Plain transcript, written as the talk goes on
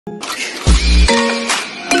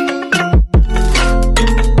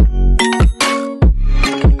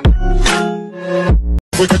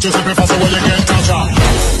we catch you sipping fast, so you can't touch her.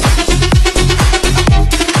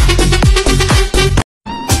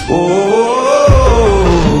 Oh,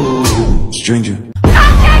 stranger.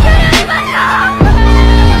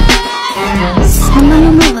 そんな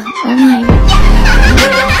ものはない。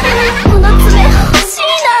この爪欲しい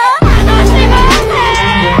な。それが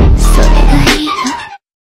いいな。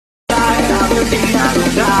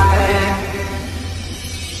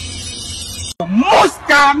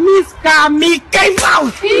Mosca, misca, mi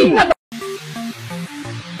𝐒𝐓𝑑𝐀𝐍𝐆𝐄𝐑.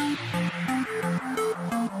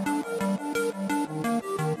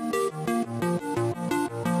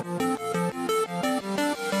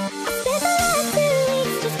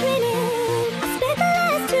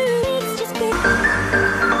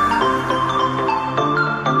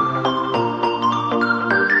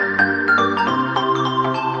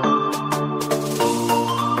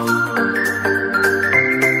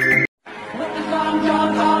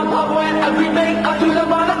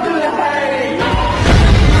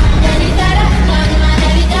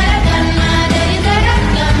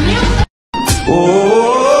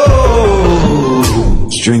 Oh,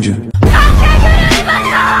 stranger.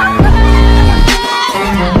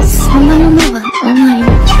 そんなものはない。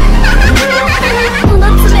この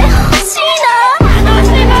爪欲しいな。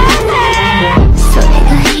それが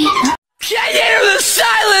いいな。 Can you hear the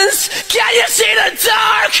silence? Can you see the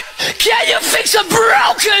dark? Can you fix a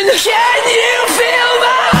broken? Can you feel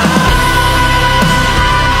my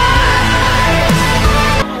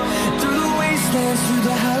through the wastelands, through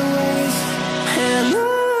the highways, and on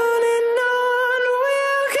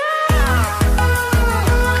we'll go.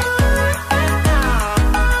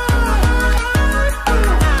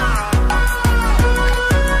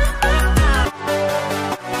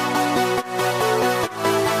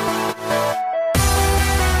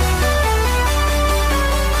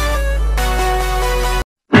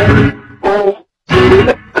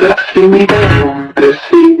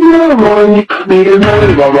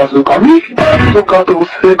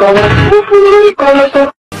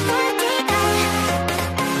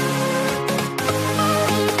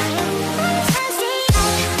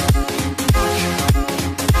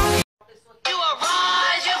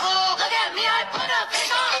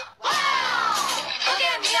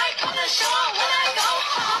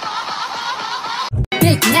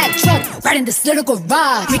 Big Mac truck, right in this little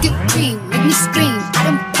garage. Make it cream, make me scream. I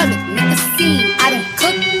don't public, make a scene. I don't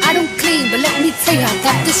cook, I don't clean, but let me tell you, I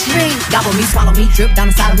got this ring. Gobble me, swallow me, drip down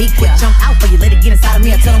inside of me. Quick jump out for you, let it get inside of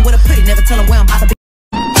me. I tell them where to put it, never tell them where I'm about to be.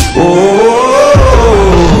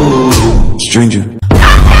 Oh, stranger.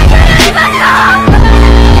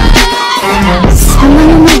 そんな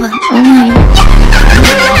ものはない。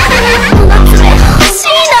この爪欲しい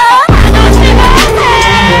な。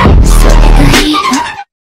それがいいな。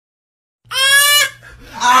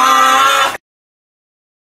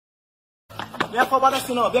Vem afobado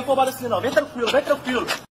não, vem afobado assim não, vem tranquilo, vem tranquilo.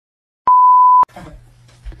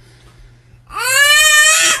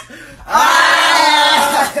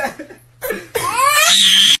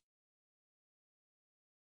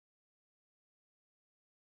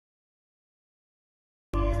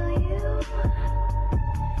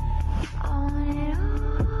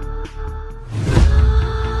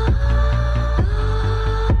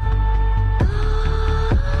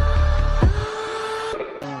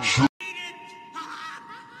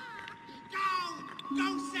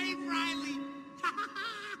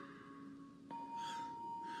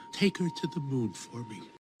 Take her to the moon for me.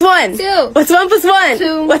 1. 2. What's 1 plus 1?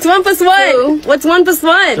 2. What's 1 plus 1? 2. What's 1 plus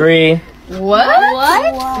 1? 3. What?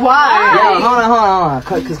 Why? Yo, hold on.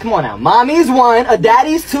 Cause come on now. Mommy's 1, a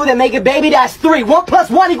daddy's 2, that make a baby, that's 3. 1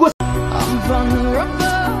 plus 1 equals. I'm vulnerable.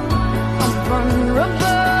 I'm vulnerable.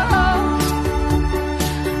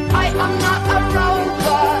 I am not a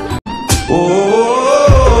robot.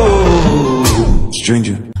 Oh,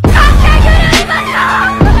 stranger.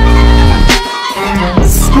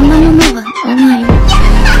 そんなものはない。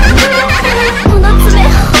この爪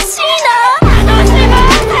欲しいな。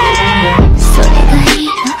それがいい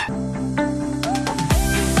な。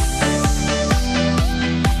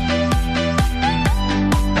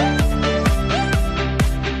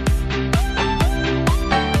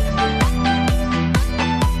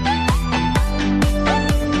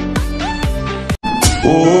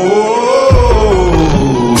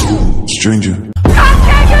Oh, stranger.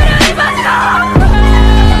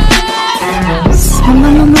 そんな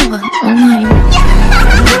ものはない。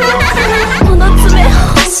この爪欲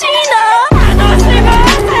しい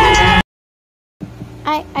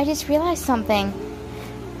な。I just realized something.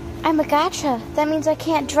 I'm a gacha. That means I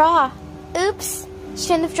can't draw. Oops.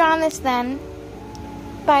 Shouldn't have drawn this then.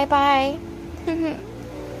 Bye bye.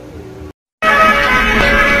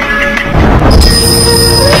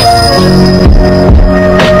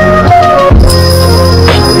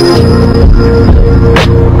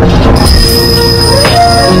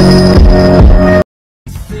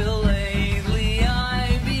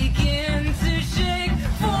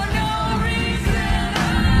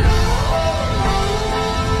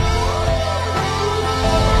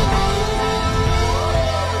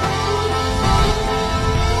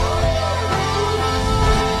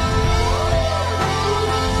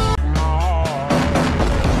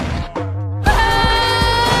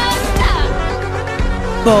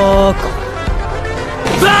 I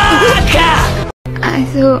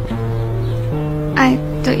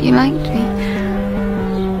thought you liked me.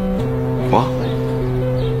 What?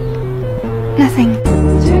 Nothing.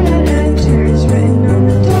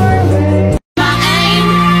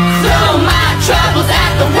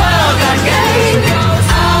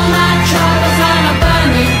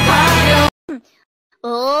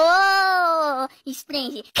 Oh,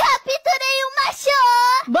 strange. Capturei o macho!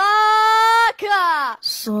 Baka!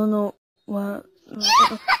 そのは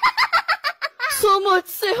そもち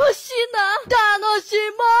せほしいな。楽し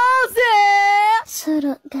もうぜ。ソ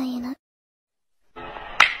ロがいいな。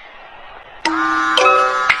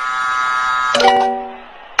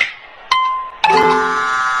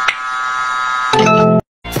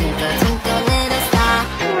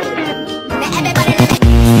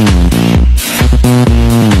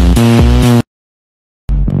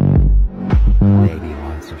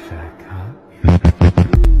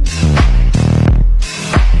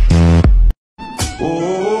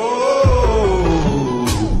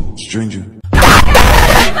Stranger.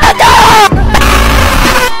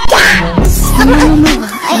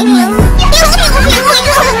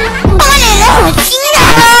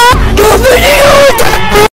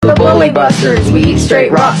 'We're bully busters, we eat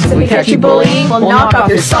straight rocks. If we catch you bullying, we'll knock off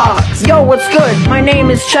your socks. Yo, what's good? My name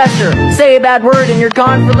is Chester. Say a bad word and you're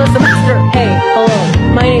gone for the semester. Hey, hello,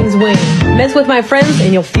 my name's Wayne. Mess with my friends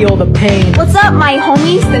and you'll feel the pain. What's up, my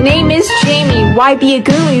homies? The name is Jamie. Why be a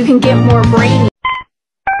goon when you can get more brainy?